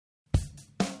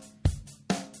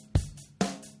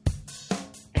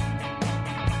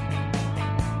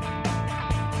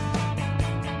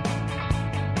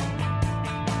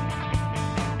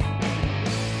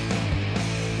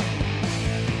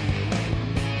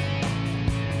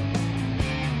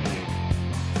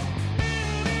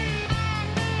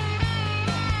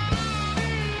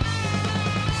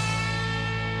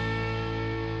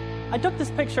I took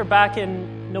this picture back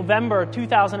in November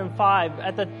 2005.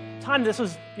 At the time, this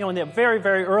was in the very,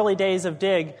 very early days of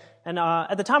Digg. And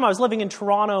at the time, I was living in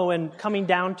Toronto and coming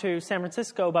down to San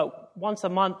Francisco about once a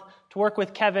month to work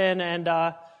with Kevin and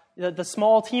the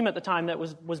small team at the time that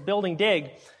was building Digg.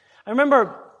 I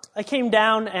remember I came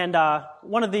down and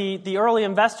one of the early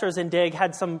investors in Digg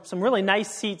had some really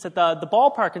nice seats at the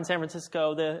ballpark in San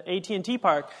Francisco, the AT&T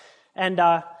park. And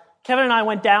Kevin and I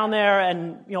went down there,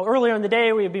 and earlier in the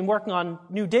day we had been working on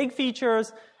new Digg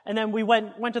features, and then we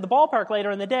went to the ballpark later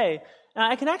in the day. And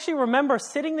I can actually remember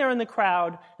sitting there in the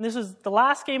crowd, and this was the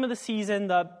last game of the season.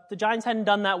 The Giants hadn't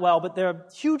done that well, but their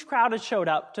huge crowd had showed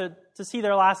up to see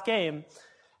their last game.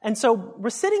 And so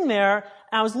we're sitting there,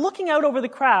 and I was looking out over the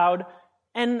crowd,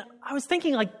 and I was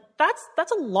thinking,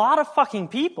 that's a lot of fucking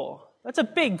people. That's a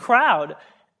big crowd.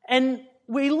 And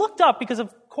we looked up because,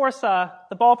 of course, the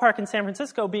ballpark in San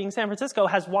Francisco, being San Francisco,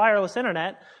 has wireless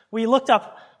internet. We looked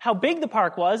up how big the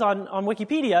park was on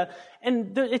Wikipedia,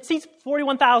 and it seats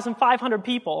 41,500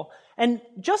 people. And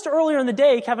just earlier in the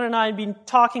day, Kevin and I had been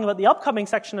talking about the upcoming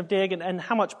section of Digg and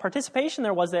how much participation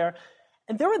there was there.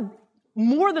 And there were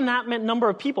more than that number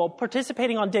of people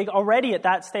participating on Digg already at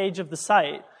that stage of the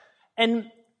site.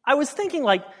 And I was thinking,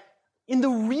 in the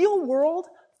real world,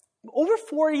 over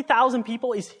 40,000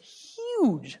 people is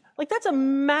huge. That's a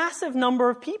massive number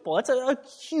of people. That's a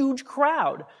huge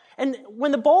crowd. And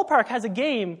when the ballpark has a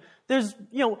game, there's,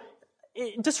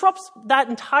 it disrupts that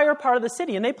entire part of the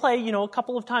city, and they play, a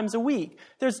couple of times a week.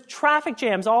 There's traffic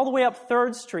jams all the way up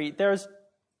 3rd Street. There's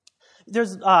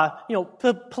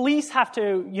the police have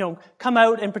to, come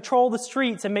out and patrol the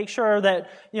streets and make sure that,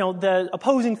 the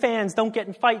opposing fans don't get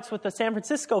in fights with the San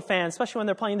Francisco fans, especially when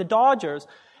they're playing the Dodgers.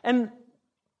 And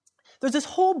there's this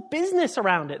whole business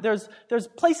around it. There's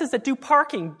places that do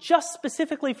parking just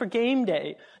specifically for game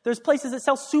day. There's places that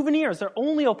sell souvenirs. They're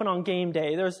only open on game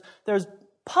day. There's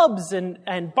pubs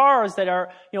and bars that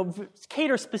are,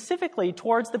 cater specifically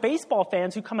towards the baseball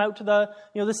fans who come out to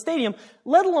the stadium,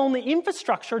 let alone the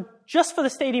infrastructure just for the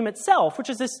stadium itself, which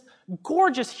is this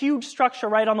gorgeous, huge structure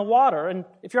right on the water. And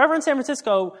if you're ever in San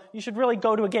Francisco, you should really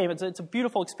go to a game. It's a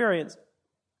beautiful experience.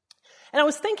 And I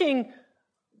was thinking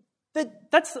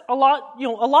that's a lot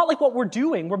like what we're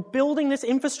doing. We're building this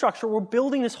infrastructure. We're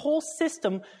building this whole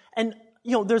system. And,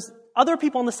 there's other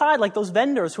people on the side, like those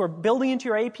vendors who are building into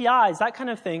your APIs, that kind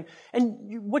of thing.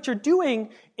 And what you're doing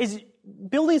is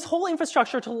building this whole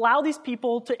infrastructure to allow these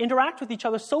people to interact with each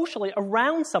other socially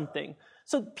around something.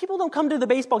 So people don't come to the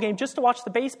baseball game just to watch the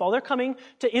baseball. They're coming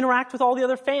to interact with all the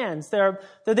other fans. They're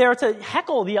there to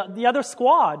heckle the other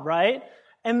squad, right?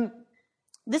 And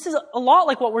this is a lot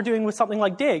like what we're doing with something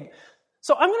like Digg.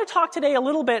 So I'm going to talk today a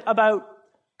little bit about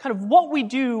kind of what we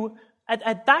do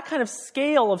at that kind of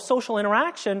scale of social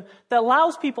interaction that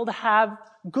allows people to have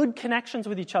good connections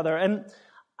with each other. And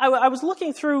I was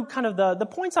looking through kind of the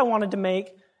points I wanted to make,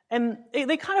 and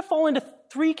they kind of fall into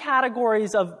 3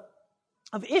 categories of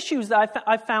issues that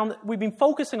I found that we've been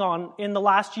focusing on in the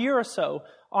last year or so,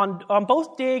 on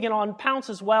both Digg and on Pownce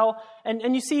as well.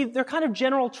 And you see they're kind of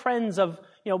general trends of,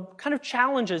 kind of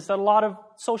challenges that a lot of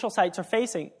social sites are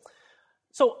facing.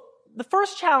 So the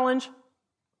first challenge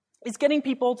is getting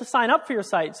people to sign up for your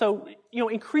site. So,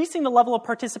 increasing the level of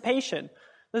participation.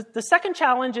 The second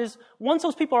challenge is, once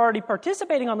those people are already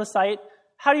participating on the site,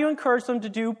 how do you encourage them to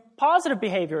do positive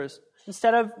behaviors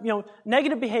instead of,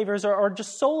 negative behaviors or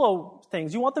just solo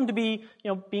things? You want them to be,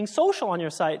 being social on your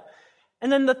site.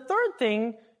 And then the third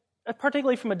thing,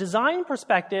 particularly from a design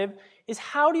perspective, is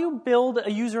how do you build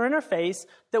a user interface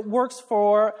that works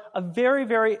for a very,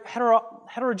 very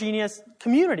heterogeneous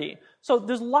community? So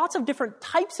there's lots of different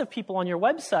types of people on your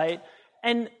website,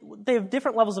 and they have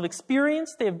different levels of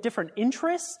experience, they have different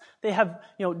interests, they have,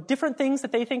 different things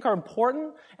that they think are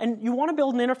important, and you want to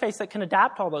build an interface that can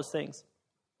adapt to all those things.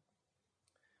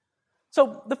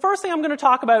 So the first thing I'm going to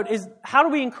talk about is how do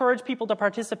we encourage people to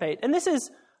participate? And this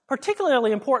is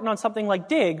particularly important on something like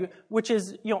Digg, which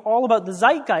is, all about the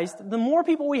zeitgeist. The more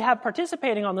people we have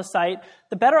participating on the site,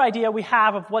 the better idea we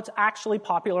have of what's actually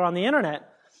popular on the internet.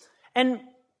 And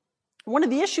one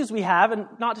of the issues we have, and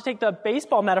not to take the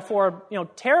baseball metaphor,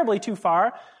 terribly too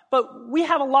far, but we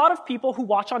have a lot of people who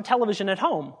watch on television at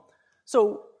home.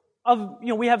 So,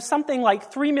 we have something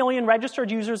like 3 million registered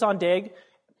users on Digg,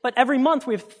 but every month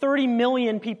we have 30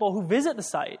 million people who visit the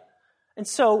site. And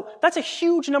so that's a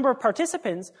huge number of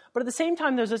participants, but at the same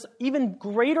time, there's this even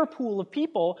greater pool of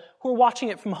people who are watching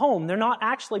it from home. They're not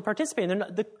actually participating.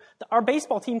 Our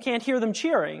baseball team can't hear them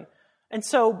cheering. And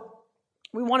so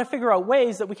we want to figure out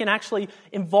ways that we can actually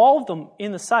involve them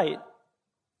in the site.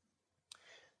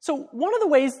 So one of the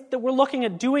ways that we're looking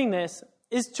at doing this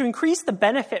is to increase the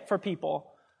benefit for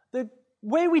people. The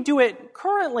way we do it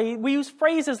currently, we use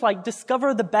phrases like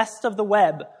discover the best of the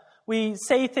web. We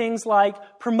say things like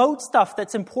promote stuff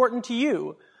that's important to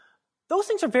you. Those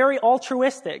things are very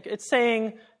altruistic. It's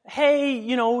saying, hey,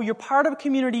 you're part of a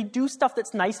community, do stuff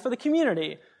that's nice for the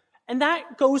community. And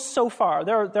that goes so far.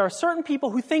 There are certain people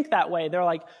who think that way. They're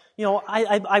like,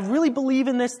 I really believe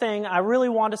in this thing. I really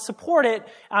want to support it.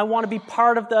 I want to be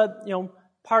part of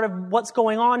part of what's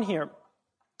going on here.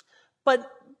 But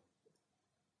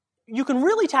you can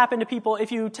really tap into people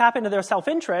if you tap into their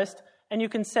self-interest, and you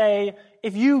can say,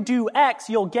 if you do X,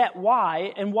 you'll get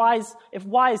Y, and if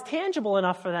Y is tangible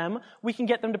enough for them, we can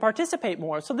get them to participate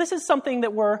more. So this is something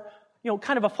that we're,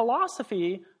 kind of a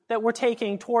philosophy that we're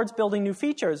taking towards building new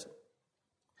features.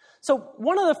 So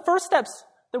one of the first steps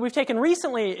that we've taken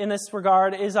recently in this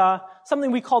regard is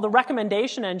something we call the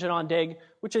recommendation engine on Digg,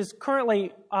 which is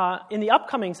currently in the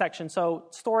upcoming section, so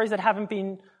stories that haven't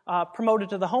been promoted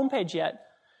to the homepage yet.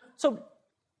 So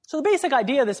the basic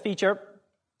idea of this feature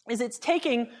is it's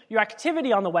taking your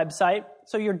activity on the website,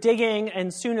 so you're digging,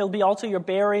 and soon it'll be also your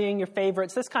burying, your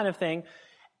favorites, this kind of thing,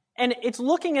 and it's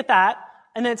looking at that,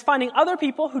 and then it's finding other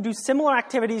people who do similar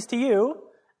activities to you,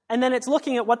 and then it's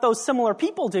looking at what those similar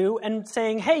people do and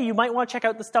saying, hey, you might want to check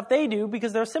out the stuff they do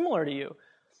because they're similar to you.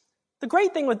 The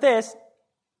great thing with this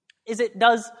is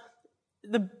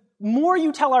the more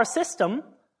you tell our system,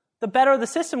 the better the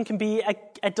system can be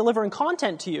at delivering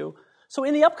content to you. So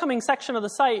in the upcoming section of the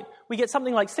site, we get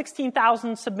something like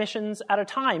 16,000 submissions at a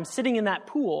time sitting in that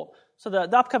pool. So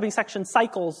the upcoming section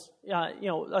cycles,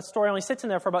 a story only sits in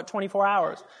there for about 24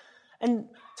 hours. And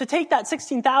to take that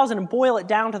 16,000 and boil it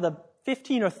down to the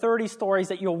 15 or 30 stories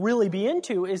that you'll really be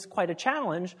into is quite a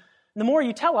challenge. And the more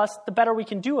you tell us, the better we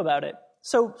can do about it.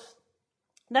 So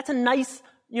that's a nice,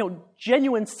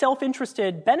 genuine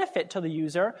self-interested benefit to the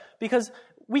user, because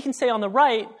we can say on the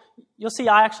right, you'll see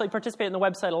I actually participate in the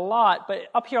website a lot, but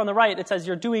up here on the right it says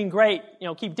you're doing great,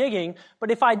 keep digging.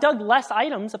 But if I dug less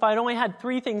items, if I'd only had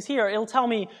 3 things here, it'll tell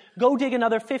me go dig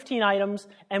another 15 items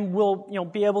and we'll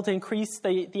be able to increase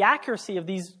the accuracy of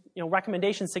these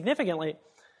recommendations significantly.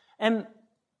 And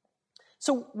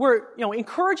so we're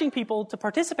encouraging people to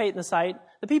participate in the site.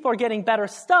 The people are getting better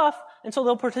stuff, and so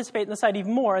they'll participate in the site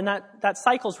even more, and that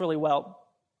cycles really well.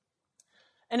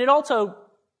 And it also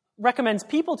recommends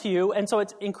people to you, and so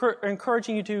it's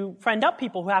encouraging you to friend up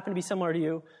people who happen to be similar to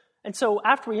you. And so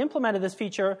after we implemented this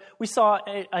feature, we saw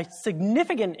a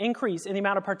significant increase in the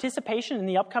amount of participation in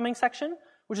the upcoming section,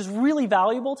 which is really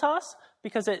valuable to us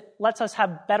because it lets us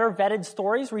have better vetted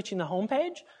stories reaching the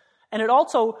homepage. And it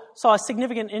also saw a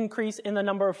significant increase in the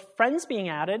number of friends being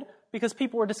added because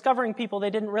people were discovering people they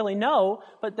didn't really know,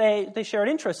 but they shared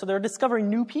interests. So they're discovering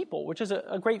new people, which is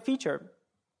a great feature.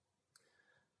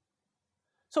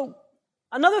 So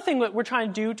another thing that we're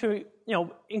trying to do to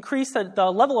increase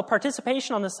the level of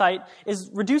participation on the site is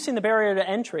reducing the barrier to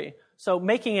entry. So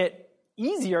making it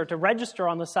easier to register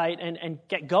on the site and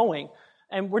get going.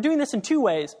 And we're doing this in 2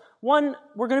 ways. One,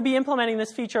 we're going to be implementing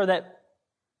this feature that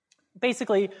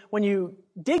basically, when you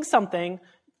dig something,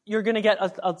 you're going to get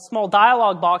a small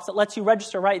dialog box that lets you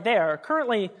register right there.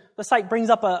 Currently, the site brings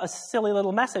up a silly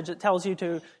little message that tells you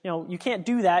to, you can't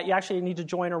do that. You actually need to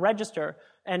join or register.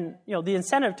 And, the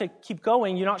incentive to keep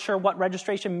going, you're not sure what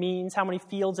registration means, how many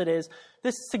fields it is.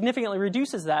 This significantly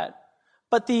reduces that.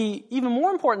 But the even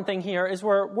more important thing here is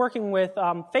we're working with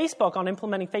Facebook on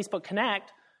implementing Facebook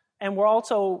Connect, and we're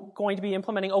also going to be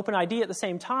implementing OpenID at the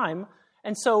same time.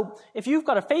 And so if you've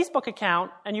got a Facebook account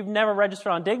and you've never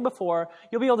registered on Digg before,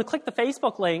 you'll be able to click the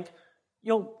Facebook link.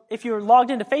 If you're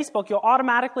logged into Facebook, you'll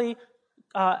automatically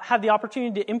have the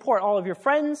opportunity to import all of your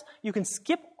friends. You can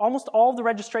skip almost all of the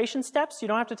registration steps. You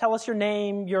don't have to tell us your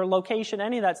name, your location,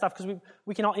 any of that stuff, because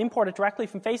we can all import it directly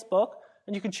from Facebook,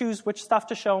 and you can choose which stuff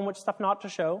to show and which stuff not to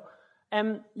show,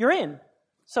 and you're in.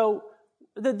 So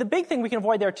the big thing we can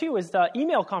avoid there, too, is the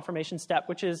email confirmation step,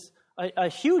 which is a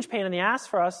huge pain in the ass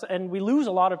for us, and we lose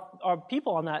a lot of our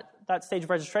people on that stage of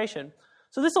registration.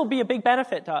 So this will be a big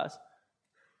benefit to us.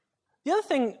 The other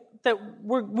thing that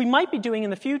we might be doing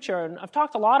in the future, and I've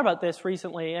talked a lot about this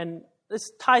recently, and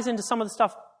this ties into some of the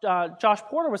stuff Josh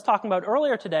Porter was talking about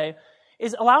earlier today,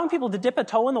 is allowing people to dip a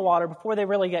toe in the water before they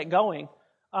really get going.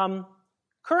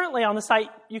 Currently on the site,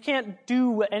 you can't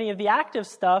do any of the active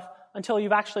stuff until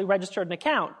you've actually registered an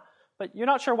account. But you're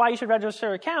not sure why you should register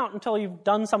an account until you've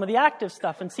done some of the active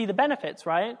stuff and see the benefits,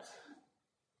 right?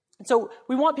 And so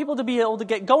we want people to be able to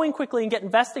get going quickly and get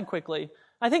invested quickly.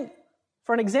 I think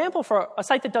for an example for a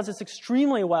site that does this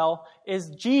extremely well is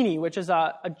Genie, which is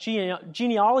a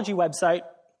genealogy website.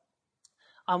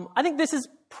 I think this is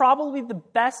probably the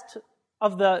best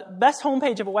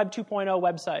homepage of a Web 2.0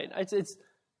 website. It's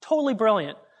totally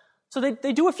brilliant. So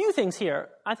they do a few things here.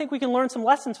 I think we can learn some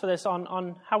lessons for this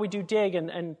on how we do Digg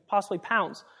and possibly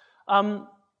Pownce.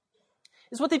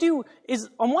 Is what they do is,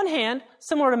 on one hand,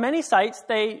 similar to many sites,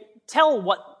 they tell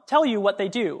you what they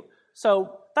do.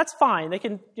 So that's fine. They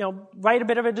can, write a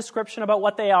bit of a description about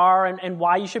what they are and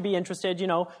why you should be interested,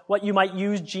 what you might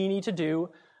use Genie to do.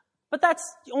 But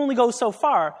that's only goes so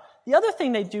far. The other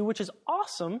thing they do, which is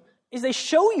awesome, is they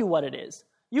show you what it is.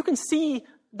 You can see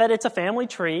that it's a family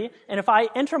tree, and if I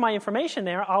enter my information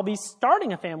there, I'll be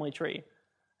starting a family tree.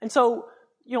 And so,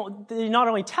 they not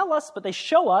only tell us, but they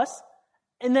show us.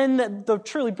 And then the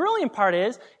truly brilliant part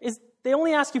is they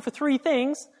only ask you for 3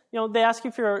 things. They ask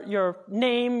you for your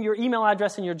name, your email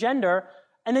address, and your gender,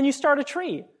 and then you start a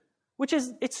tree,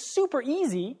 it's super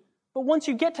easy, but once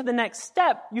you get to the next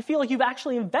step, you feel like you've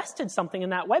actually invested something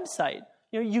in that website.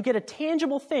 You get a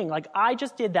tangible thing, like I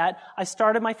just did that, I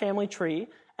started my family tree,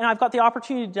 and I've got the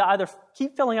opportunity to either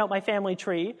keep filling out my family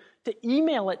tree, to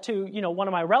email it to, one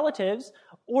of my relatives,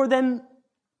 or then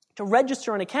to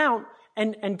register an account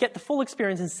and get the full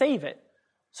experience and save it.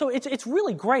 So it's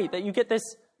really great that you get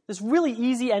this really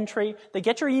easy entry. They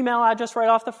get your email address right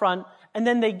off the front, and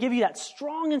then they give you that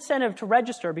strong incentive to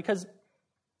register because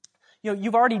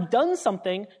you've already done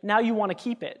something, now you want to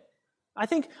keep it. I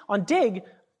think on Digg,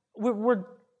 we're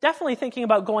definitely thinking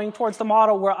about going towards the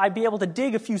model where I'd be able to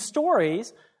dig a few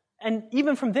stories, and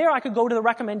even from there I could go to the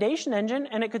recommendation engine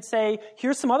and it could say,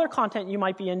 here's some other content you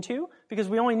might be into, because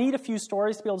we only need a few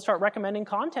stories to be able to start recommending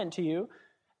content to you.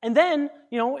 And then,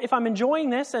 if I'm enjoying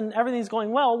this and everything's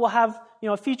going well, we'll have,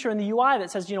 a feature in the UI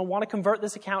that says, want to convert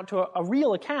this account to a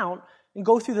real account and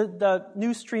go through the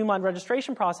new streamlined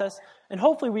registration process, and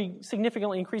hopefully we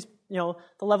significantly increase, the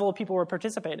level of people who are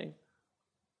participating.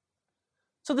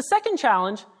 So the second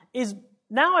challenge is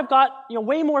now I've got,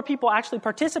 way more people actually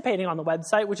participating on the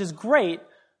website, which is great,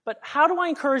 but how do I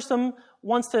encourage them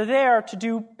once they're there to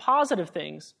do positive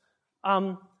things?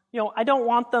 I don't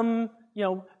want them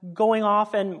going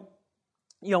off and,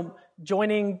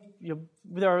 joining,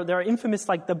 they're infamous,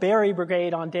 like the Berry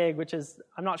Brigade on Digg, which is,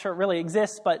 I'm not sure it really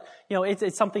exists, but,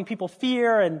 it's something people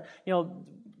fear, and,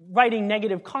 writing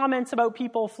negative comments about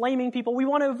people, flaming people. We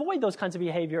want to avoid those kinds of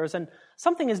behaviors, and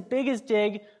something as big as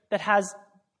Digg that has,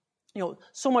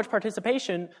 so much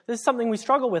participation, this is something we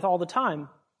struggle with all the time.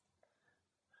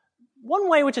 One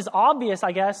way, which is obvious,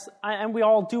 I guess, and we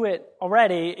all do it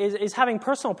already, is having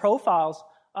personal profiles.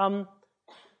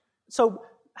 So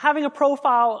having a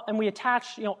profile and we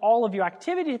attach, all of your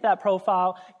activity to that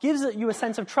profile gives you a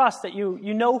sense of trust that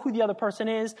you know who the other person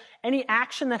is. Any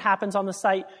action that happens on the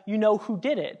site, you know who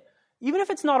did it. Even if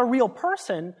it's not a real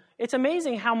person, it's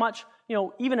amazing how much,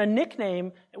 even a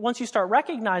nickname, once you start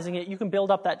recognizing it, you can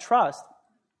build up that trust.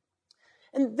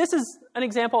 And this is an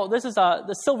example. This is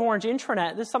the Silver Orange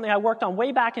intranet. This is something I worked on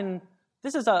way back in.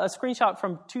 This is a screenshot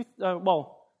from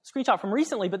screenshot from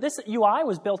recently, but this UI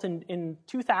was built in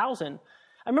 2000.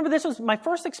 I remember this was my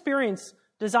first experience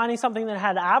designing something that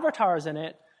had avatars in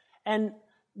it, and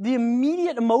the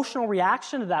immediate emotional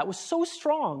reaction to that was so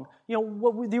strong.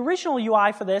 The original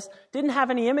UI for this didn't have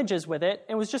any images with it.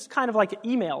 It was just kind of like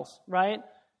emails, right?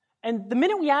 And the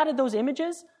minute we added those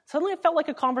images, suddenly it felt like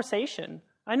a conversation.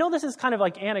 I know this is kind of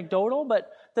like anecdotal,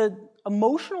 but the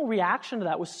emotional reaction to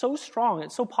that was so strong.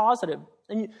 It's so positive.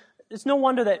 And it's no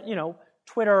wonder that,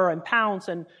 Twitter and Pownce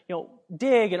and,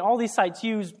 Digg and all these sites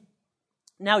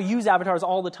now use avatars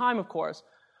all the time, of course.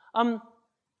 And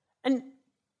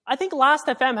I think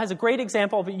Last.fm has a great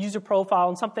example of a user profile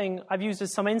and something I've used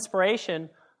as some inspiration.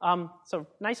 So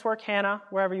nice work, Hannah,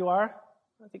 wherever you are.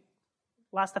 I think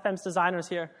Last.fm's designers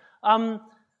here.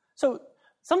 So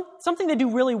something they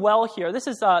do really well here, this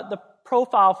is the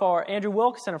profile for Andrew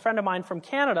Wilkinson, a friend of mine from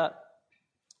Canada,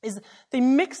 is they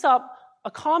mix up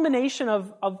a combination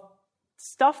of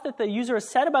stuff that the user has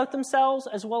said about themselves,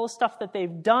 as well as stuff that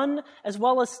they've done, as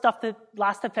well as stuff that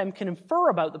Last.fm can infer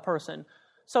about the person.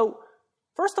 So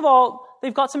first of all,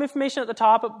 they've got some information at the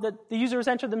top that the user has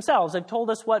entered themselves. They've told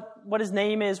us what his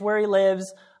name is, where he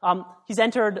lives. He's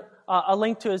entered a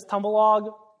link to his Tumblr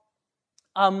log,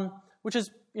 which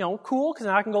is cool, because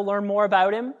now I can go learn more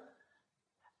about him.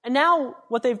 And now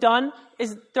what they've done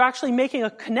is they're actually making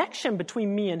a connection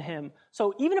between me and him.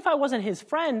 So even if I wasn't his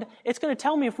friend, it's going to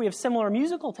tell me if we have similar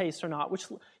musical tastes or not, which,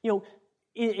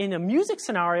 in a music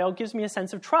scenario gives me a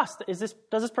sense of trust. Does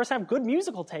this person have good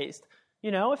musical taste?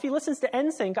 If he listens to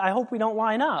NSYNC, I hope we don't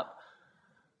line up.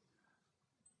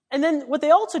 And then what they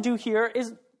also do here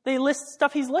is they list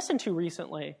stuff he's listened to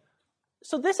recently.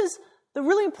 So this is the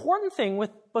really important thing with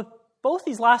both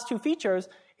these last two features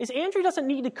is Andrew doesn't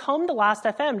need to come to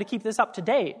Last.fm to keep this up to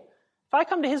date. If I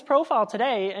come to his profile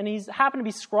today and he's happened to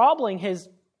be scrobbling his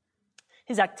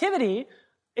His activity,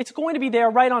 it's going to be there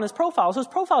right on his profile. So his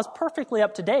profile is perfectly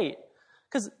up to date.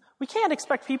 Because we can't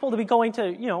expect people to be going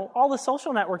to, all the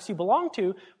social networks you belong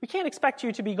to. We can't expect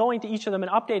you to be going to each of them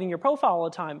and updating your profile all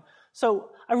the time. So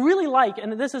I really like,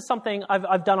 and this is something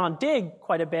I've done on Digg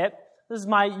quite a bit. This is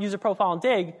my user profile on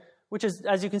Digg, which is,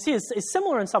 as you can see, is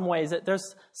similar in some ways. That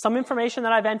there's some information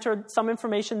that I've entered, some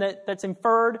information that's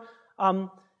inferred.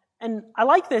 And I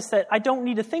like this, that I don't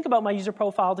need to think about my user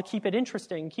profile to keep it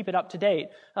interesting, keep it up to date.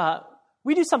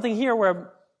 We do something here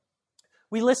where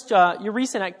we list your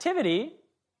recent activity.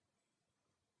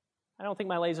 I don't think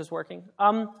my laser's working.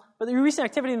 But your recent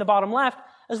activity in the bottom left,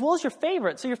 as well as your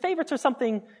favorites. So your favorites are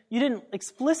something you didn't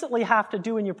explicitly have to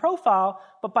do in your profile,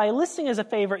 but by listing as a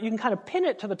favorite, you can kind of pin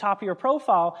it to the top of your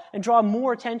profile and draw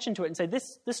more attention to it and say,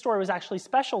 this story was actually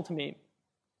special to me.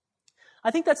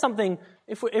 I think that's something,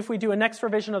 if we do a next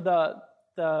revision of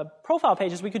the profile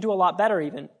pages, we could do a lot better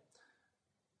even.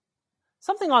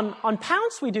 Something on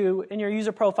Pownce we do in your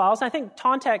user profiles, and I think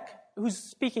Tontek, who's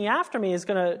speaking after me, is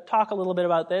going to talk a little bit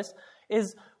about this,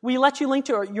 is we let you link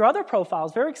to your other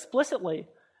profiles very explicitly.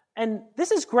 And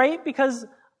this is great because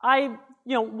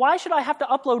why should I have to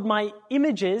upload my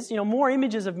images, more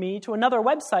images of me to another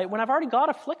website when I've already got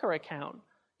a Flickr account?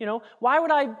 Why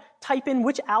would I type in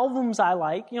which albums I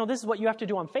like? This is what you have to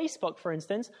do on Facebook, for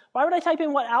instance. Why would I type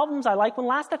in what albums I like when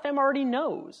Last.fm already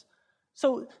knows?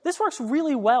 So this works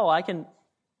really well.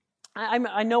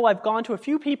 I know I've gone to a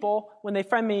few people when they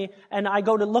friend me, and I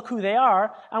go to look who they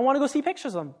are. I want to go see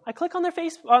pictures of them. I click on their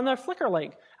Flickr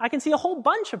link. I can see a whole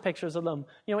bunch of pictures of them,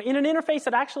 in an interface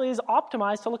that actually is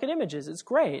optimized to look at images. It's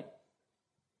great.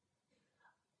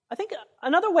 I think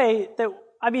another way that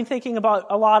I've been thinking a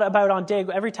lot about on Digg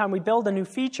every time we build a new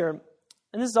feature,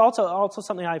 and this is also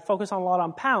something I focus on a lot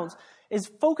on Pownce, is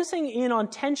focusing in on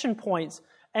tension points.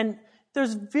 And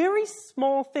there's very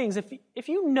small things. If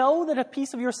you know that a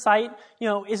piece of your site,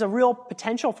 is a real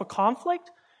potential for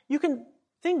conflict, you can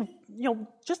think,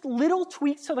 just little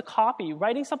tweaks to the copy,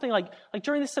 writing something like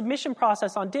during the submission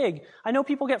process on Digg. I know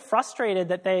people get frustrated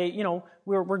that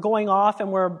we're going off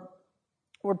and we're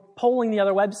polling the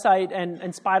other website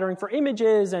and spidering for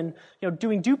images and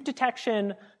doing dupe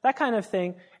detection, that kind of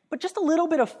thing. But just a little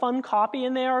bit of fun copy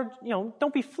in there.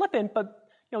 Don't be flippant, but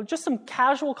just some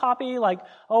casual copy like,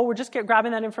 oh, we're just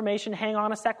grabbing that information, hang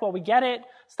on a sec while we get it.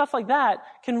 Stuff like that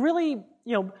can really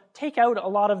take out a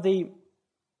lot of the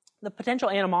potential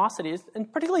animosities,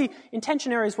 and particularly in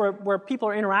tension areas where people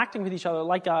are interacting with each other,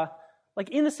 like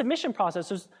in the submission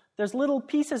process. There's little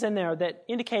pieces in there that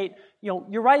indicate,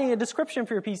 you're writing a description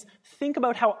for your piece. Think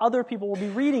about how other people will be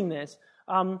reading this.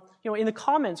 In the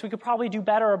comments, we could probably do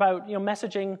better about,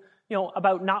 messaging,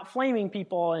 about not flaming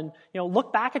people, and,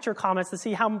 look back at your comments to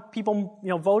see how people,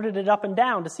 voted it up and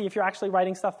down, to see if you're actually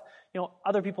writing stuff,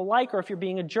 other people like, or if you're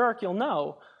being a jerk, you'll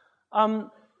know. I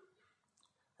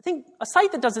think a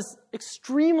site that does this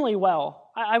extremely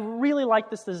well, I really like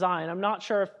this design. I'm not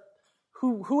sure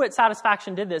who at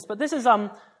Satisfaction did this, but this is,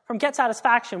 from Get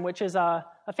Satisfaction, which is a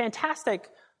fantastic,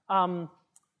 how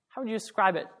would you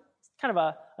describe it? It's kind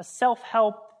of a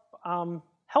self-help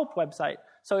help website.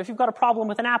 So if you've got a problem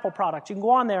with an Apple product, you can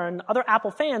go on there and other Apple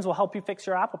fans will help you fix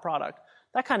your Apple product,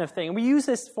 that kind of thing. And we use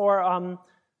this for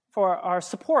our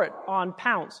support on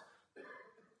Pownce.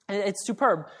 And it's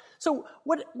superb. So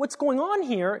what's going on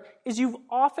here is you've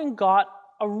often got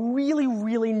a really,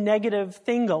 really negative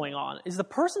thing going on. Is the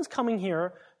person's coming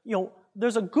here,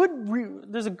 there's a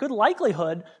good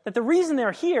likelihood that the reason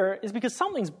they're here is because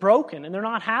something's broken and they're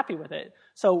not happy with it.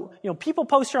 So, people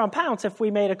post here on Pownce, if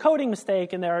we made a coding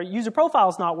mistake and their user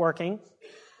profile's not working,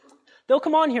 they'll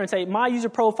come on here and say, my user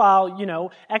profile,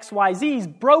 XYZ is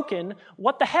broken.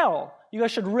 What the hell? You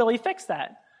guys should really fix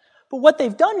that. But what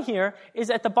they've done here is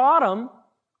at the bottom,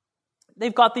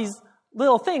 they've got these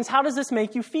little things. How does this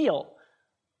make you feel?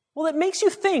 Well, it makes you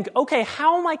think, okay,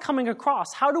 how am I coming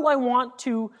across? How do I want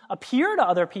to appear to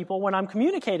other people when I'm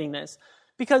communicating this?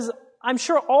 Because I'm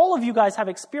sure all of you guys have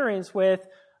experience with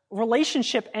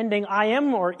relationship-ending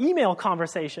IM or email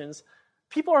conversations.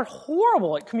 People are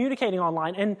horrible at communicating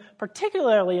online, and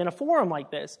particularly in a forum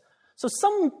like this. So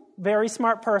some very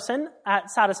smart person at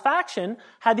Satisfaction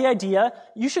had the idea,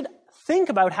 you should think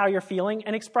about how you're feeling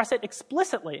and express it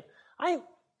explicitly.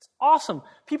 It's awesome.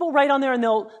 People write on there and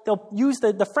they'll use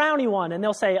the frowny one and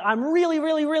they'll say, I'm really,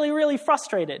 really, really, really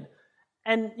frustrated.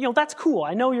 And, that's cool.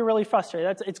 I know you're really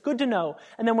frustrated. It's good to know.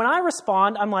 And then when I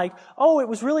respond, I'm like, oh, it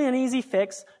was really an easy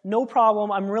fix. No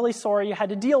problem. I'm really sorry you had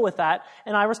to deal with that.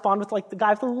 And I respond with the guy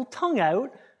with the little tongue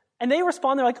out. And they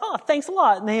respond, they're like, oh, thanks a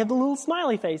lot. And they have the little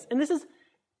smiley face. And this is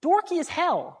dorky as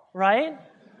hell, right?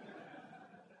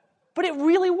 But it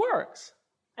really works.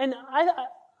 And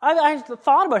I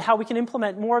thought about how we can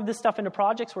implement more of this stuff into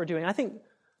projects we're doing. I think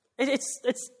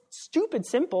it's stupid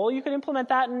simple. You can implement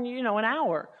that in an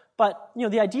hour. But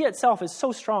the idea itself is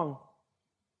so strong.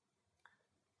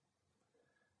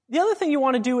 The other thing you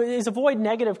want to do is avoid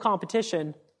negative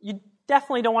competition. You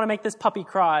definitely don't want to make this puppy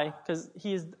cry, because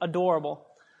he is adorable.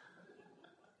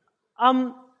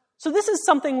 So this is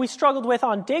something we struggled with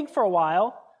on Digg for a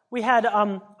while. We had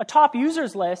a top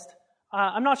users list.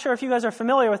 I'm not sure if you guys are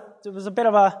familiar with, there was a bit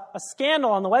of a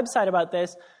scandal on the website about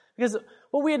this, because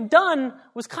what we had done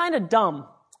was kind of dumb.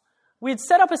 We had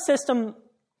set up a system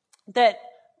that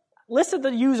listed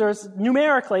the users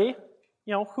numerically,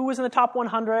 who was in the top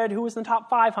 100, who was in the top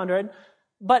 500,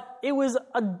 but it was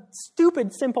a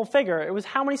stupid, simple figure. It was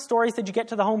how many stories did you get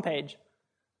to the homepage?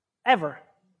 Ever.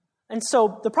 And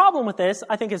so the problem with this,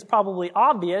 I think is probably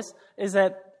obvious, is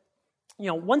that,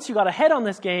 once you got ahead on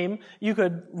this game, you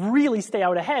could really stay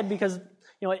out ahead, because,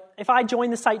 if I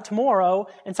join the site tomorrow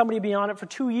and somebody be on it for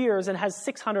 2 years and has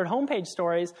 600 homepage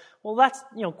stories, well, that's,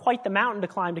 quite the mountain to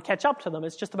climb to catch up to them.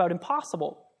 It's just about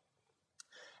impossible.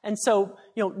 And so,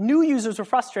 new users were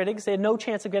frustrated because they had no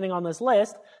chance of getting on this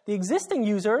list. The existing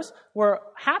users were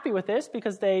happy with this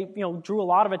because they, drew a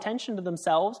lot of attention to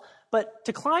themselves. But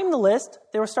to climb the list,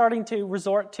 they were starting to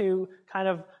resort to kind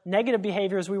of negative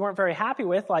behaviors we weren't very happy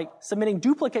with, like submitting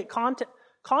duplicate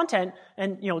content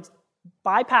and,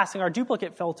 bypassing our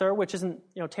duplicate filter, which isn't,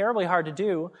 terribly hard to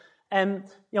do. And,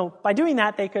 by doing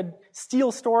that, they could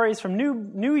steal stories from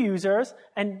new users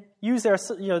and use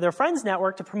their friends'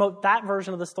 network to promote that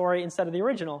version of the story instead of the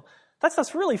original.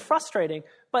 That's really frustrating.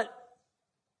 But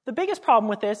the biggest problem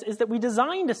with this is that we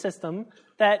designed a system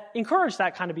that encouraged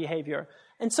that kind of behavior.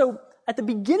 And so at the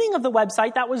beginning of the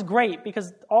website, that was great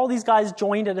because all these guys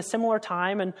joined at a similar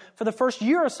time. And for the first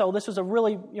year or so, this was a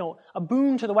really, a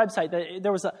boon to the website.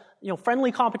 There was a,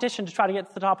 friendly competition to try to get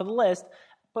to the top of the list.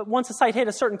 But once the site hit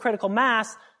a certain critical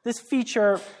mass, this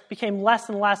feature became less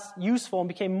and less useful and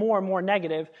became more and more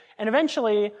negative. And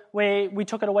eventually, we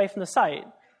took it away from the site,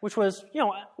 which was,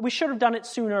 we should have done it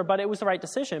sooner, but it was the right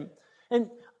decision. And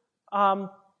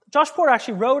Josh Porter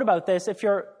actually wrote about this. If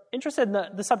you're interested in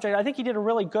the subject, I think he did a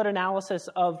really good analysis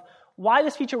of why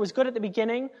this feature was good at the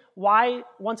beginning, why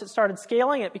once it started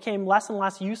scaling, it became less and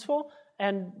less useful,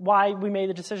 and why we made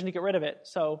the decision to get rid of it.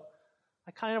 So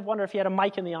I kind of wonder if he had a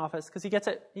mic in the office, because he gets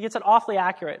it awfully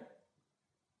accurate.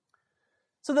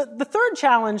 So the third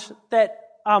challenge that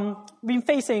we've been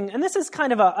facing, and this is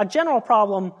kind of a general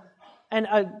problem, and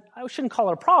I shouldn't call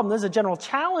it a problem, this is a general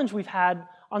challenge we've had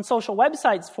on social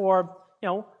websites for,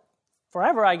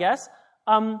 forever, I guess,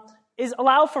 is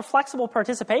allow for flexible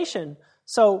participation.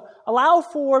 So allow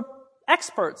for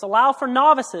experts, allow for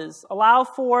novices, allow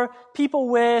for people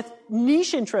with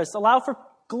niche interests, allow for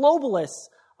globalists,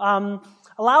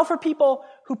 allow for people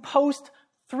who post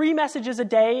 3 messages a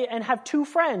day and have 2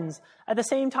 friends, at the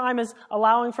same time as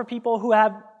allowing for people who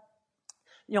have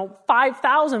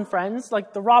 5,000 friends,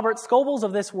 like the Robert Scobles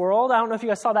of this world. I don't know if you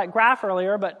guys saw that graph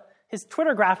earlier, but his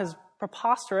Twitter graph is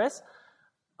preposterous.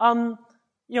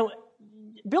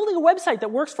 Building a website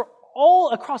that works for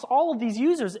across all of these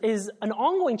users is an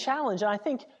ongoing challenge, and I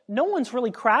think no one's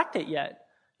really cracked it yet.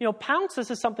 Pownce,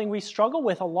 this is something we struggle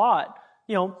with a lot.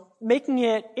 Making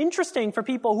it interesting for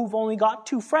people who've only got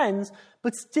 2 friends,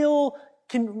 but still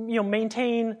can,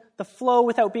 maintain the flow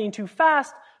without being too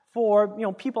fast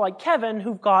for, people like Kevin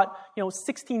who've got,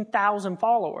 16,000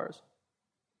 followers.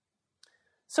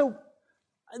 So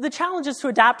the challenge is to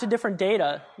adapt to different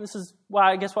data. This is what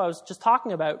I was just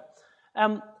talking about.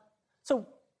 So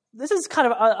this is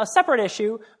kind of a separate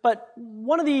issue, but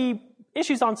one of the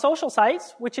issues on social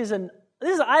sites, which is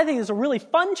I think is a really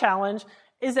fun challenge,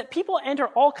 is that people enter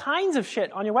all kinds of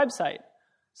shit on your website.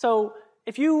 So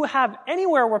if you have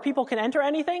anywhere where people can enter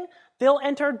anything, they'll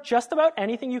enter just about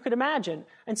anything you could imagine.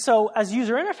 And so as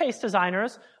user interface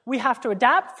designers, we have to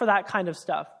adapt for that kind of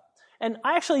stuff. And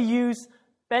I actually use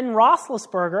Ben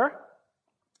Roethlisberger.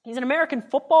 He's an American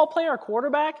football player, a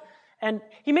quarterback, and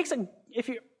he makes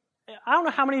I don't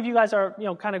know how many of you guys are,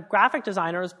 kind of graphic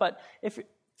designers, but if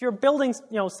you're building,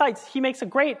 sites, he makes a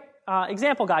great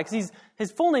example guy, because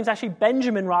his full name's actually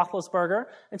Benjamin Roethlisberger,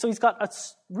 and so he's got a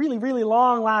really, really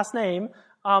long last name,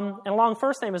 and a long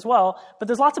first name as well, but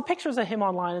there's lots of pictures of him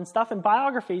online and stuff, and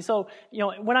biography. So,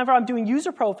 whenever I'm doing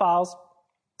user profiles,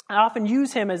 I often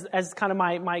use him as kind of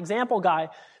my example guy,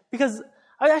 because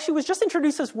I actually was just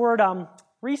introduced this word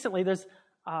recently. There's,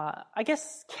 I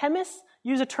guess, chemists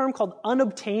use a term called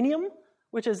unobtainium,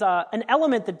 which is an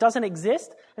element that doesn't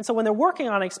exist. And so when they're working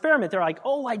on an experiment, they're like,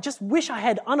 oh, I just wish I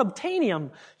had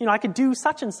unobtainium. I could do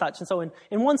such and such. And so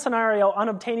in one scenario,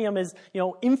 unobtainium is,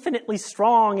 infinitely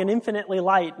strong and infinitely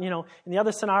light. In the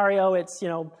other scenario, it's,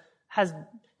 has,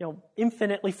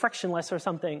 infinitely frictionless or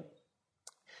something.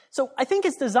 So I think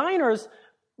as designers,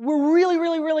 we're really,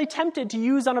 really, really tempted to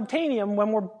use unobtainium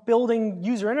when we're building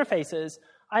user interfaces.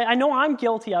 I know I'm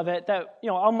guilty of it, that,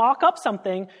 I'll mock up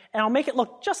something and I'll make it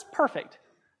look just perfect.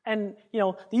 And,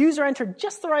 the user entered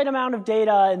just the right amount of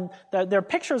data and their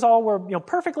pictures all were,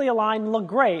 perfectly aligned and look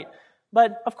great.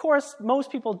 But, of course,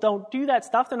 most people don't do that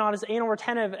stuff. They're not as anal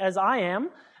retentive as I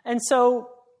am. And so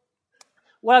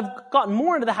what I've gotten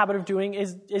more into the habit of doing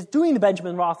is doing the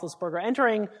Benjamin Roethlisberger,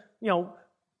 entering,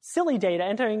 silly data,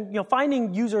 entering,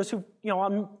 finding users who,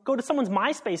 go to someone's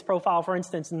MySpace profile, for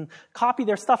instance, and copy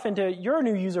their stuff into your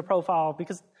new user profile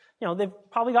because, they've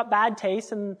probably got bad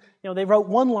taste and, they wrote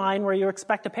one line where you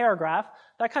expect a paragraph,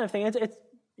 that kind of thing. It's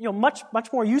much,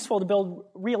 much more useful to build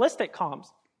realistic comms.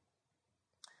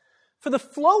 For the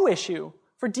flow issue,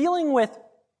 for dealing with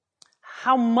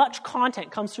how much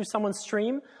content comes through someone's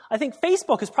stream, I think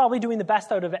Facebook is probably doing the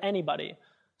best out of anybody.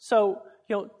 So,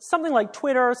 something like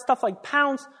Twitter, stuff like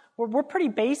Pownce, we're pretty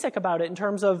basic about it in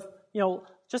terms of,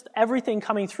 just everything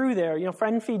coming through there.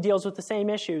 Friend feed deals with the same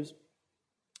issues.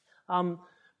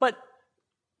 But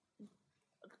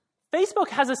Facebook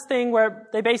has this thing where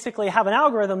they basically have an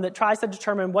algorithm that tries to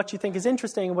determine what you think is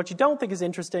interesting and what you don't think is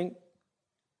interesting.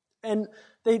 And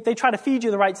they try to feed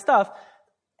you the right stuff.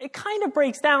 It kind of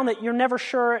breaks down that you're never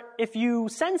sure if you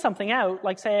send something out,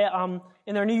 like say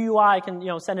in their new UI I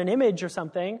can send an image or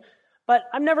something, but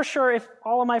I'm never sure if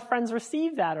all of my friends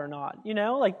receive that or not.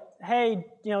 Like, hey,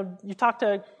 you talk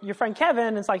to your friend Kevin,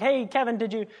 and it's like, hey, Kevin,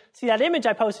 did you see that image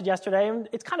I posted yesterday? And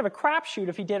it's kind of a crapshoot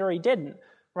if he did or he didn't,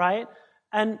 right?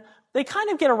 And they kind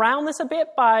of get around this a bit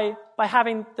by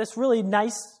having this really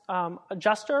nice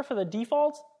adjuster for the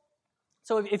defaults.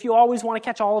 So if you always want to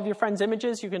catch all of your friends'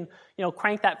 images, you can,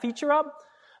 crank that feature up.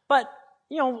 But,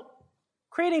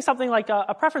 creating something like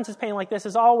a preferences pane like this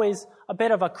is always a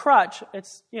bit of a crutch.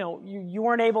 It's, you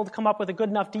weren't able to come up with a good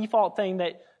enough default thing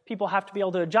that people have to be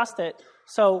able to adjust it.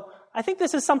 So I think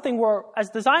this is something where, as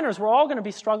designers, we're all going to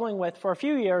be struggling with for a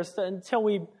few years until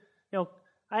we,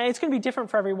 it's going to be different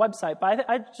for every website. But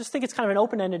I just think it's kind of an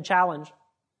open-ended challenge.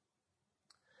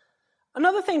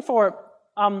 Another thing for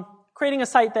creating a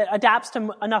site that adapts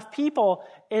to enough people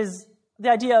is the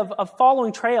idea of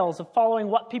following trails, of following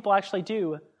what people actually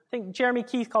do. I think Jeremy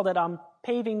Keith called it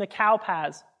paving the cow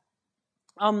paths.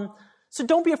 So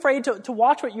don't be afraid to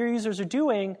watch what your users are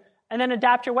doing and then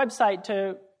adapt your website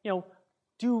to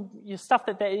do stuff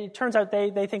that it turns out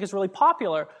they think is really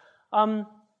popular.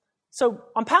 So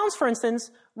on Pownce, for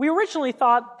instance, we originally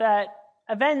thought that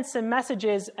events and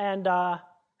messages and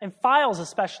files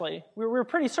especially, we were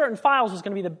pretty certain files was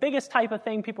going to be the biggest type of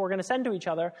thing people were going to send to each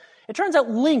other. It turns out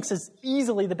links is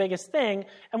easily the biggest thing,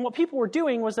 and what people were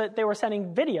doing was that they were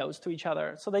sending videos to each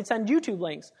other. So they'd send YouTube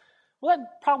links. Well,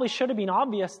 that probably should have been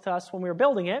obvious to us when we were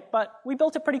building it, but we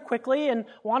built it pretty quickly and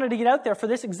wanted to get out there for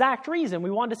this exact reason.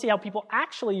 We wanted to see how people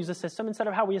actually use the system instead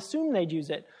of how we assumed they'd use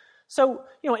it. So,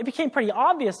 it became pretty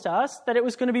obvious to us that it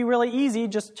was going to be really easy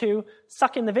just to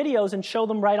suck in the videos and show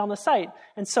them right on the site.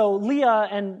 And so Leah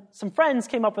and some friends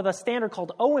came up with a standard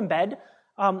called O-embed.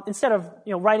 Instead of,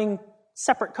 writing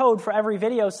separate code for every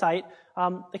video site,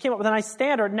 they came up with a nice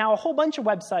standard. Now a whole bunch of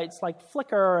websites like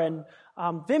Flickr and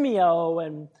Vimeo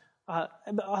and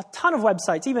a ton of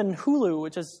websites, even Hulu,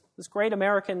 which is this great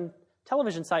American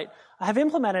television site, have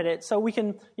implemented it so we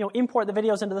can import the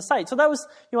videos into the site. So that was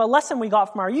a lesson we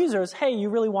got from our users. Hey, you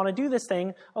really want to do this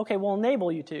thing? Okay, we'll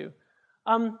enable you to.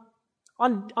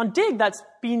 On Digg, that's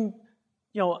been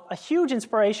a huge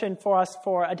inspiration for us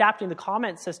for adapting the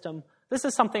comment system. This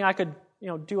is something I could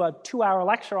do a 2-hour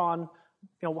lecture on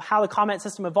how the comment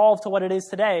system evolved to what it is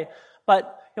today.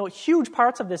 But huge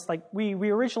parts of this, like we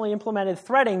originally implemented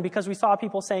threading because we saw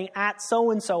people saying at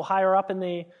so and so higher up in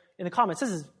the comments. This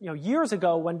is years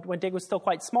ago when Digg was still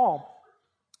quite small.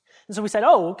 And so we said,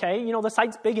 oh, okay, the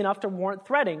site's big enough to warrant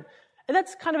threading. And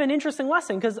that's kind of an interesting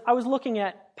lesson because I was looking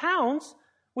at Pownce,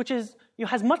 which is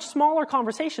has much smaller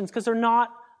conversations because they're not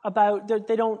about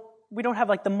we don't have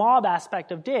like the mob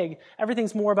aspect of Digg.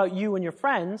 Everything's more about you and your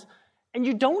friends, and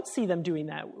you don't see them doing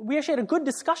that. We actually had a good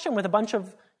discussion with a bunch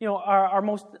of our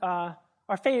most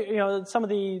some of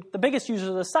the biggest users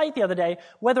of the site the other day,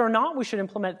 whether or not we should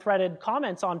implement threaded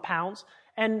comments on Pownce.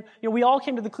 And we all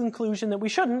came to the conclusion that we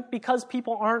shouldn't because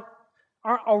people aren't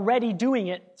already doing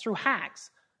it through hacks.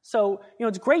 So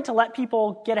it's great to let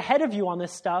people get ahead of you on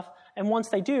this stuff, and once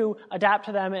they do, adapt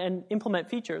to them and implement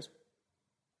features.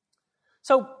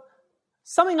 So,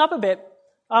 summing up a bit,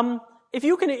 if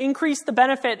you can increase the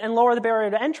benefit and lower the barrier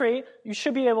to entry, you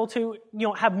should be able to,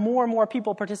 have more and more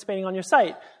people participating on your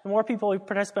site. The more people who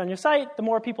participate on your site, the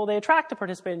more people they attract to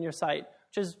participate in your site,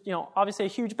 which is, obviously a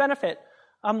huge benefit.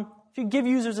 If you give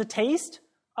users a taste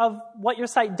of what your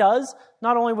site does,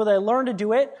 not only will they learn to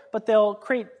do it, but they'll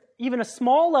create even a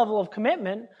small level of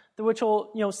commitment, which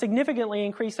will, significantly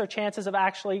increase their chances of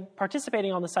actually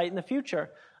participating on the site in the future.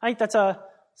 I think that's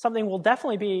something we'll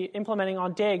definitely be implementing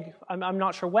on Digg. I'm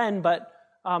not sure when, but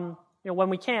when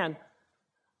we can.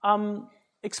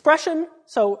 Expression,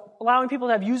 so allowing people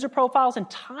to have user profiles and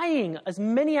tying as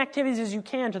many activities as you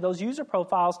can to those user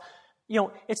profiles.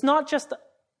 It's not just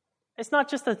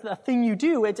a thing you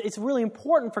do. It's really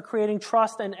important for creating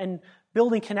trust and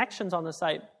building connections on the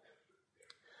site.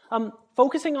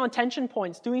 Focusing on tension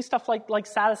points, doing stuff like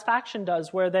Satisfaction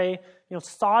does, where they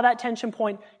saw that tension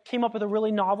point, came up with a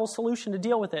really novel solution to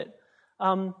deal with it.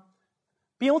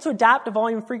 Be able to adapt to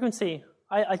volume frequency.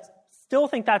 I still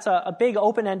think that's a big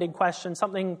open-ended question,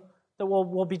 something that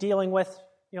we'll be dealing with,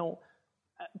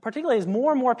 particularly as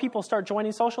more and more people start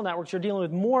joining social networks. You're dealing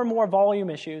with more and more volume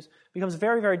issues. It becomes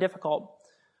very, very difficult.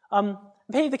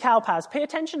 Pay the cow paths. Pay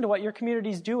attention to what your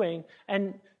community is doing,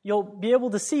 and you'll be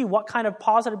able to see what kind of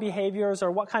positive behaviors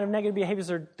or what kind of negative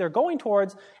behaviors they're going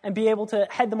towards and be able to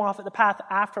head them off at the path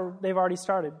after they've already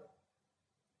started.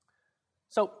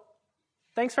 So,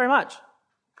 thanks very much.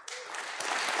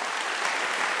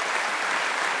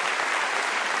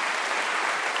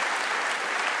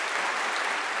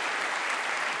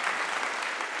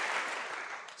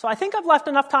 So I think I've left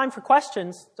enough time for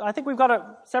questions. I think we've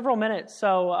got several minutes,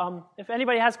 so if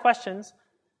anybody has questions.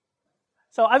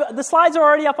 So the slides are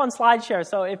already up on SlideShare,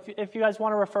 so if you guys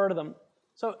want to refer to them.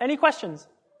 So any questions?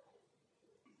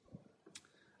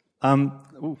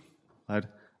 It's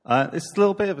a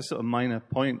little bit of a sort of minor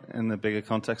point in the bigger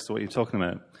context of what you're talking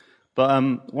about.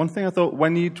 But one thing I thought,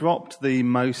 when you dropped the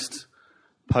most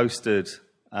posted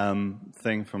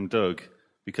thing from Digg,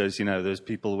 because, there's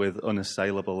people with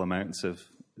unassailable amounts of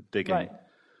digging.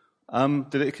 Right.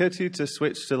 Did it occur to you to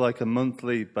switch to like a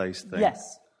monthly based thing? Yes.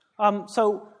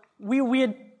 So we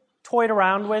had toyed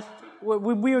around with,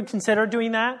 we would consider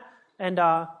doing that, and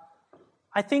I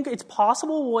think it's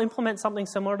possible we'll implement something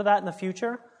similar to that in the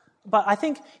future. But I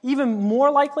think even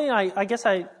more likely, and I guess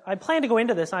I plan to go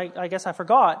into this, I guess I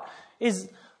forgot, is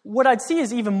what I'd see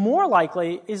is even more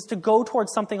likely is to go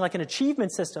towards something like an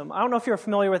achievement system. I don't know if you're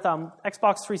familiar with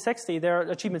Xbox 360, their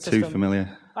achievement system. Too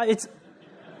familiar.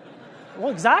 Well,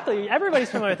 exactly. Everybody's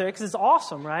familiar with it because it's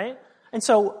awesome, right? And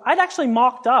so I'd actually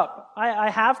mocked up.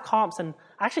 I have comps, and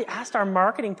I actually asked our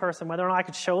marketing person whether or not I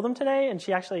could show them today, and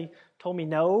she actually told me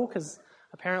no, because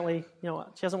apparently,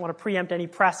 she doesn't want to preempt any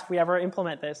press if we ever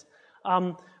implement this.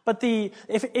 But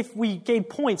if we gave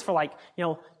points for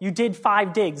you did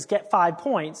 5 digs, get 5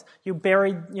 points. You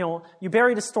buried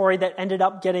a story that ended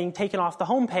up getting taken off the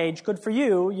homepage. Good for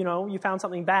you. You found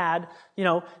something bad.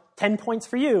 10 points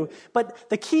for you. But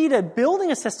the key to building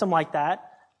a system like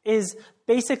that is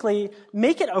basically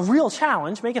make it a real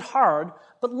challenge, make it hard,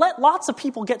 but let lots of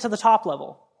people get to the top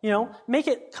level. Make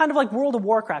it kind of like World of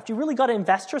Warcraft. You really got to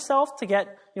invest yourself to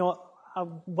get,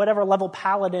 whatever level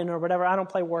paladin or whatever. I don't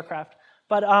play Warcraft.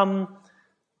 But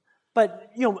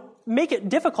make it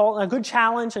difficult and a good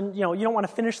challenge, and you don't want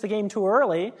to finish the game too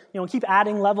early. Keep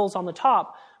adding levels on the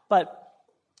top. But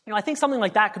I think something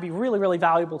like that could be really, really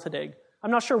valuable to Digg. I'm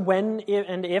not sure when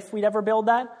and if we'd ever build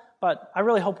that, but I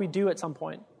really hope we do at some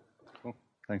point. Cool.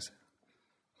 Thanks.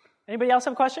 Anybody else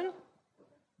have a question?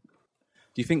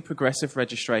 Do you think progressive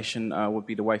registration would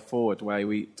be the way forward, where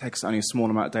we take only a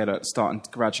small amount of data, start and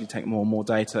gradually take more and more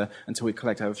data until we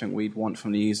collect everything we'd want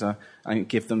from the user and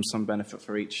give them some benefit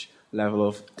for each level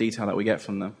of detail that we get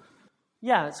from them?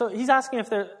 Yeah, so he's asking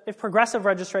if progressive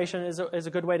registration is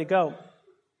a good way to go.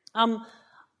 I'm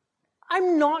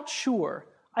not sure.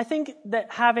 I think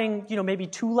that having, maybe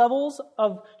 2 levels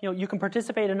of, you can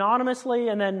participate anonymously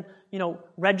and then,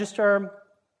 register,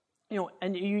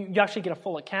 and you actually get a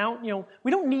full account.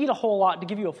 We don't need a whole lot to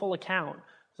give you a full account.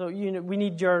 So, we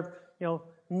need your,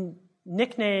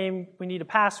 nickname, we need a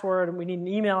password, and we need an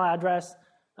email address.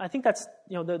 I think that's,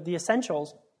 the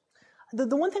essentials.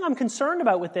 The one thing I'm concerned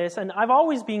about with this, and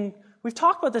we've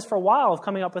talked about this for a while, of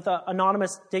coming up with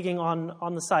anonymous digging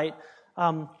on the site.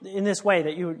 In this way,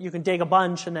 that you can dig a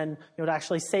bunch and then to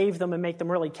actually save them and make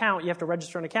them really count, you have to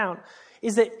register an account,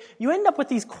 is that you end up with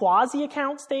these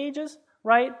quasi-account stages,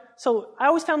 right? So I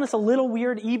always found this a little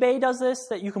weird. eBay does this,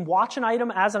 that you can watch an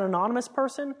item as an anonymous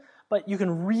person, but you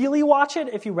can really watch it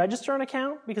if you register an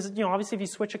account, because obviously if you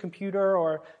switch a computer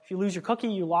or if you lose your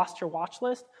cookie, you lost your watch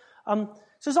list.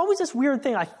 So there's always this weird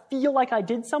thing. I feel like I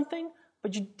did something,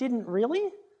 but you didn't really.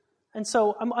 And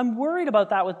so I'm worried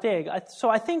about that with Digg. So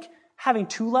I think having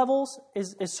 2 levels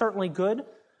is certainly good.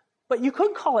 But you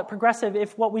could call it progressive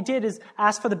if what we did is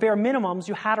ask for the bare minimums,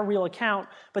 you had a real account,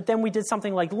 but then we did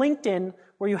something like LinkedIn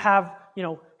where you have,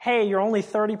 hey, you're only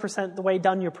 30% the way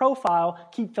done your profile,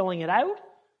 keep filling it out,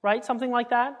 right? Something like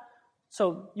that.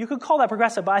 So you could call that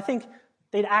progressive, but I think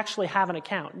they'd actually have an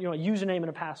account, a username and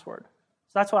a password.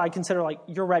 So that's what I consider like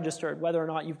you're registered, whether or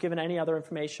not you've given any other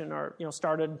information or,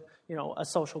 started, a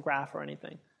social graph or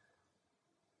anything.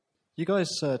 You guys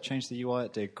change the UI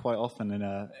at Digg quite often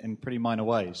in pretty minor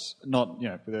ways. Not,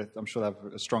 I'm sure they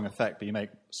have a strong effect, but you make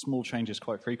small changes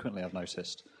quite frequently, I've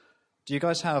noticed. Do you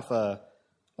guys have a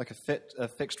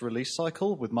fixed release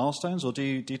cycle with milestones, or do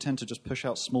you tend to just push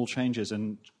out small changes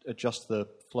and adjust the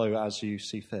flow as you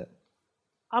see fit?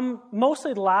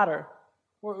 Mostly the latter.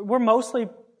 We're mostly,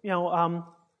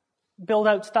 build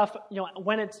out stuff,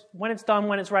 when it's done,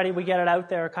 when it's ready, we get it out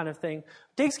there kind of thing.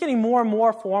 Digg's getting more and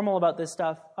more formal about this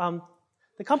stuff.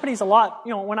 The company's a lot,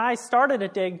 when I started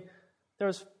at Digg,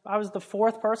 I was the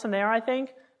 4th person there, I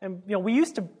think, and, we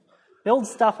used to build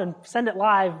stuff and send it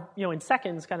live, in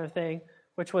seconds kind of thing,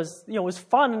 which was, was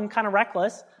fun and kind of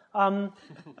reckless.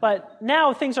 But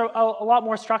now things are a lot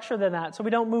more structured than that, so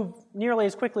we don't move nearly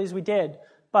as quickly as we did.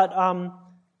 But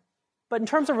in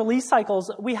terms of release cycles,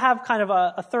 we have kind of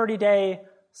a 30-day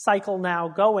cycle now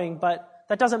going, but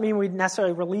that doesn't mean we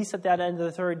necessarily release at that end of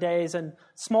the 30 days. And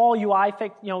small UI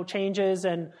changes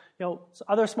and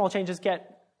other small changes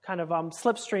get kind of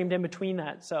slipstreamed in between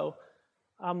that. So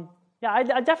I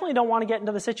definitely don't want to get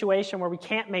into the situation where we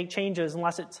can't make changes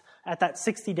unless it's at that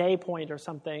 60-day point or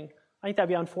something. I think that'd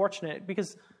be unfortunate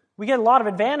because we get a lot of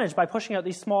advantage by pushing out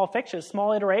these small fixes,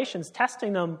 small iterations,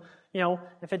 testing them.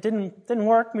 If it didn't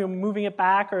work, moving it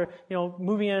back or,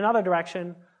 moving in another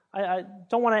direction. I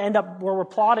don't want to end up where we're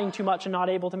plotting too much and not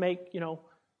able to make,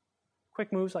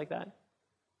 quick moves like that.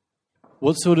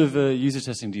 What sort of user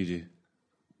testing do you do?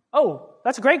 Oh,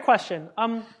 that's a great question.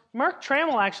 Mark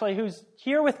Trammell, actually, who's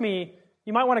here with me,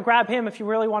 you might want to grab him if you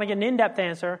really want to get an in-depth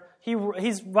answer.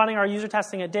 He's running our user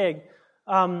testing at Digg.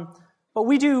 But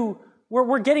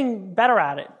we're getting better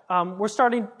at it.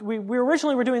 We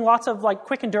originally were doing lots of like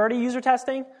quick and dirty user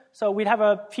testing. So we'd have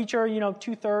a feature,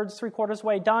 2/3, 3/4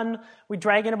 way done. We'd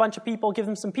drag in a bunch of people, give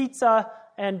them some pizza,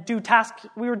 and do task.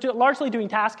 We were largely doing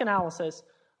task analysis.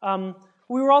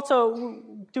 We were also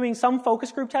doing some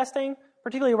focus group testing,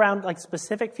 particularly around like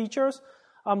specific features.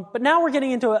 But now we're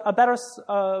getting into a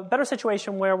better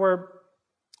situation where we're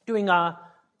doing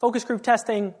focus group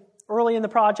testing early in the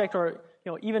project, or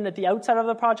even at the outset of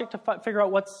the project to figure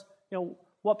out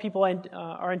what people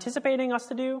are anticipating us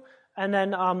to do. And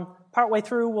then partway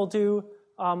through, we'll do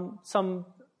some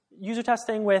user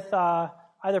testing with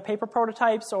either paper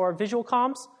prototypes or visual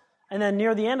comps. And then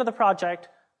near the end of the project,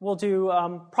 we'll do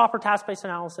proper task-based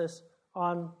analysis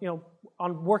on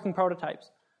working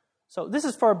prototypes. So this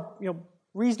is for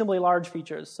reasonably large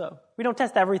features. So we don't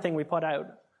test everything we put out,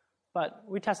 but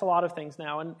we test a lot of things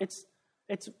now, and it's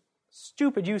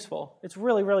stupid useful. It's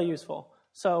really, really useful.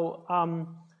 So,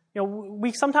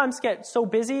 we sometimes get so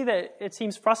busy that it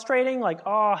seems frustrating, like,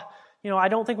 I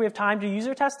don't think we have time to do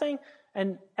user testing.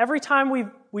 And every time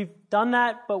we've done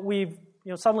that, but we've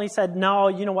suddenly said, no,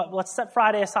 you know what, let's set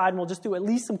Friday aside and we'll just do at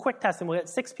least some quick testing. We'll get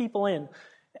 6 people in.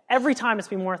 Every time it's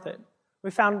been worth it.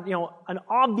 We found, an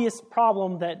obvious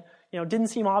problem that, didn't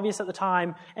seem obvious at the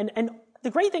time. And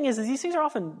the great thing is these things are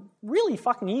often really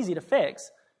fucking easy to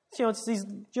fix. So, it's these,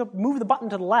 move the button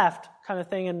to the left kind of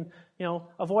thing and,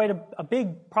 avoid a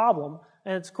big problem.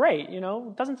 And it's great,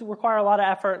 it doesn't require a lot of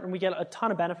effort and we get a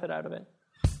ton of benefit out of it.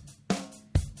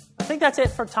 I think that's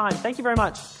it for time. Thank you very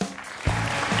much.